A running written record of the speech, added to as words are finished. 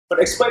But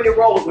explain your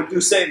role with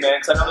Dusse, man,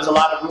 because I know there's a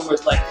lot of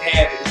rumors like,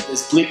 damn,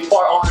 is Bleek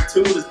part owner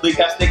too? Does Bleek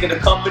have stake in the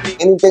company?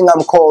 Anything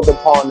I'm called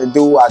upon to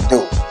do, I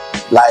do.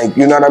 Like,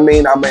 you know what I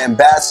mean? I'm an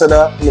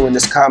ambassador. When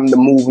it's time to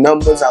move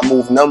numbers, I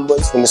move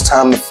numbers. When it's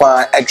time to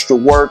find extra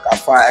work, I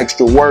find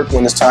extra work.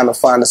 When it's time to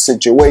find a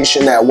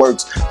situation that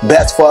works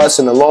best for us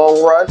in the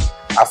long run,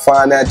 I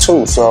find that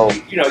too. So,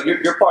 you know,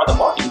 you're part of the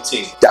marketing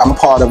team. I'm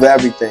part of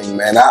everything,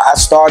 man. I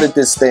started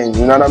this thing,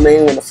 you know what I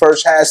mean? When the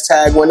first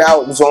hashtag went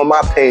out, it was on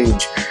my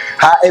page.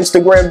 How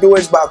Instagram do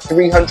it about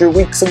 300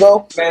 weeks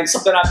ago. Man,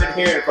 something I've been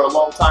hearing for a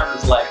long time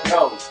is like,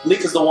 yo,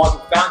 Bleek is the one who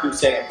found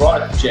Dusse and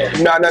brought it to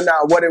Jay. No.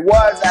 What it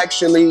was,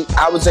 actually,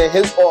 I was in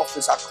his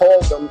office. I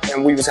called him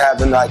and we was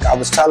having like, I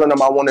was telling him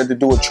I wanted to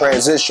do a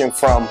transition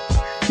from,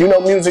 you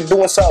know, music,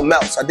 doing something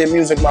else. I did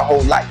music my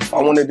whole life.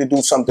 I wanted to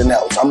do something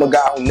else. I'm a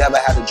guy who never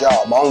had a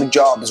job. My only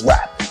job is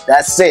rap.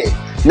 That's it.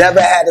 Never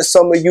had a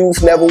summer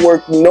youth, never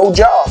worked no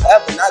job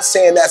ever. Not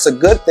saying that's a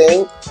good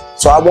thing.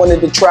 So I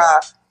wanted to try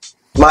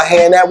my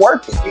hand at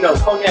working. You know,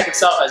 cognac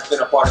itself has been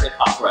a part of hip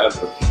hop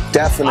forever.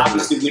 Definitely.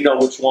 Obviously, we know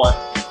which one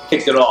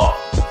kicked it off.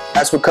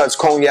 That's because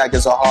cognac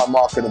is a hard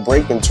market to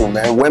break into,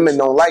 man. Women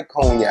don't like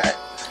cognac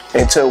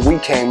until we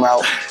came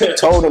out.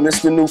 Told them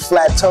it's the new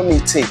flat tummy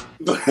tea.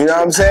 You know what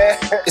I'm saying?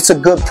 It's a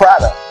good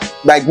product.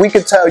 Like, we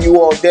could tell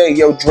you all day,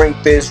 yo, drink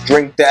this,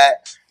 drink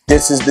that.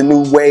 This is the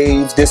new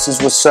wave. This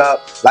is what's up.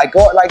 Like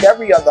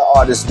every other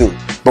artist do.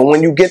 But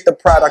when you get the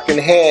product in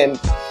hand,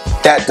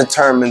 that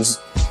determines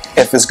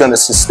if it's gonna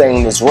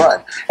sustain its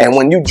run. And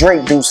when you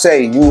drink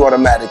Dusse, you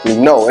automatically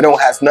know. It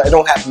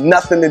don't have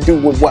nothing to do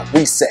with what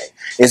we say.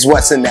 It's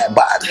what's in that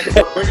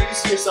bottle. Where do you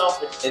see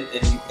yourself in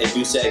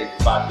Dusse in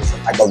 5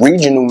 years? Like a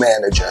regional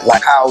manager,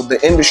 like how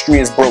the industry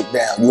is broke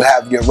down. You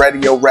have your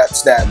radio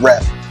reps that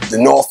rep the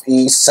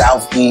Northeast,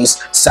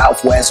 Southeast,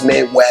 Southwest,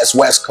 Midwest,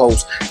 West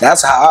Coast.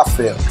 That's how I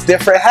feel.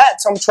 Different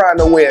hats I'm trying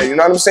to wear, you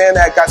know what I'm saying?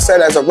 Like I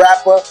said, as a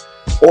rapper,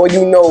 all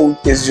you know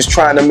is just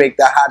trying to make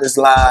the hottest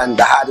line,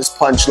 the hottest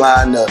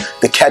punchline,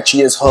 the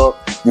catchiest hook.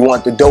 You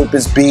want the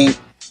dopest beat.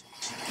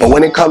 But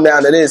when it come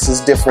down to this,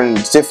 it's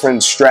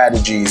different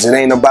strategies. It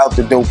ain't about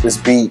the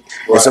dopest beat.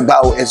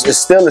 Right. It's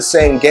still the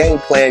same game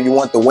plan. You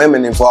want the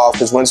women involved,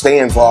 because once they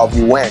involved,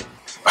 you win.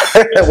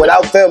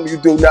 Without them, you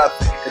do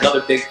nothing.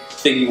 Another big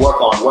thing you work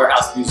on,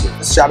 warehouse music.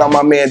 Shout out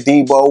my man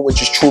Debo,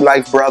 which is True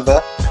Life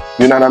brother.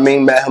 You know what I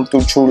mean? Met him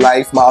through True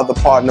Life. My other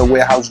partner,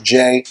 Warehouse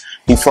Jay.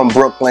 He from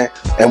Brooklyn.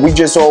 And we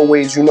just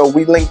always, you know,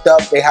 we linked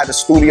up. They had a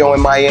studio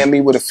in Miami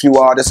with a few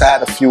artists. I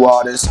had a few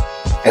artists.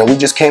 And we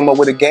just came up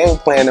with a game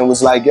plan and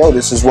was like, yo,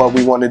 this is what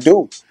we want to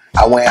do.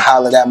 I went and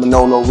hollered at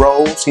Manolo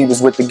Rose. He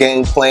was with the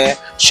game plan.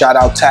 Shout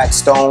out Tax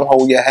Stone,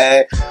 hold your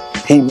head.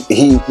 He,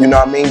 you know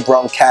what I mean,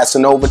 brought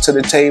Casanova to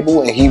the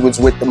table, and he was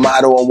with the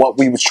motto on what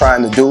we was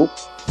trying to do.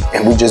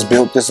 And we just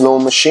built this little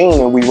machine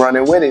and we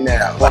running with it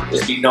now.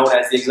 Just be known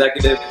as the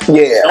executive?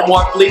 Yeah. No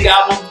more Bleek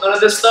albums, none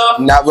of this stuff?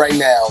 Not right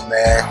now,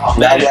 man. Oh,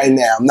 not right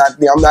now. I'm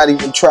not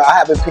even trying. I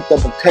haven't picked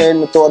up a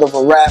pen, the thought of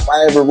a rap.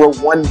 I ever wrote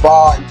one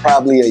bar in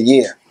probably a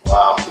year.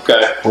 Wow,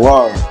 okay.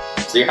 Word.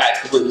 So your hat's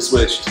completely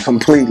switched?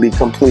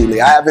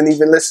 Completely. I haven't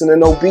even listened to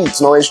no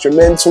beats, no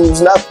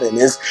instrumentals, nothing.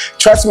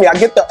 Trust me, I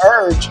get the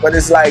urge, but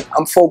it's like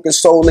I'm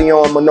focused solely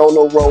on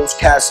Manolo Rose,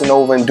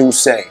 Casanova, and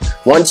Dusse.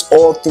 Once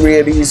all three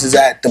of these is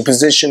at the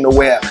position to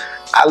where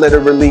I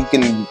literally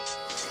can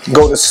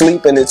go to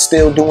sleep and it's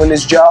still doing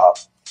its job,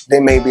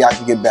 then maybe I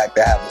can get back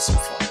to having some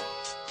fun.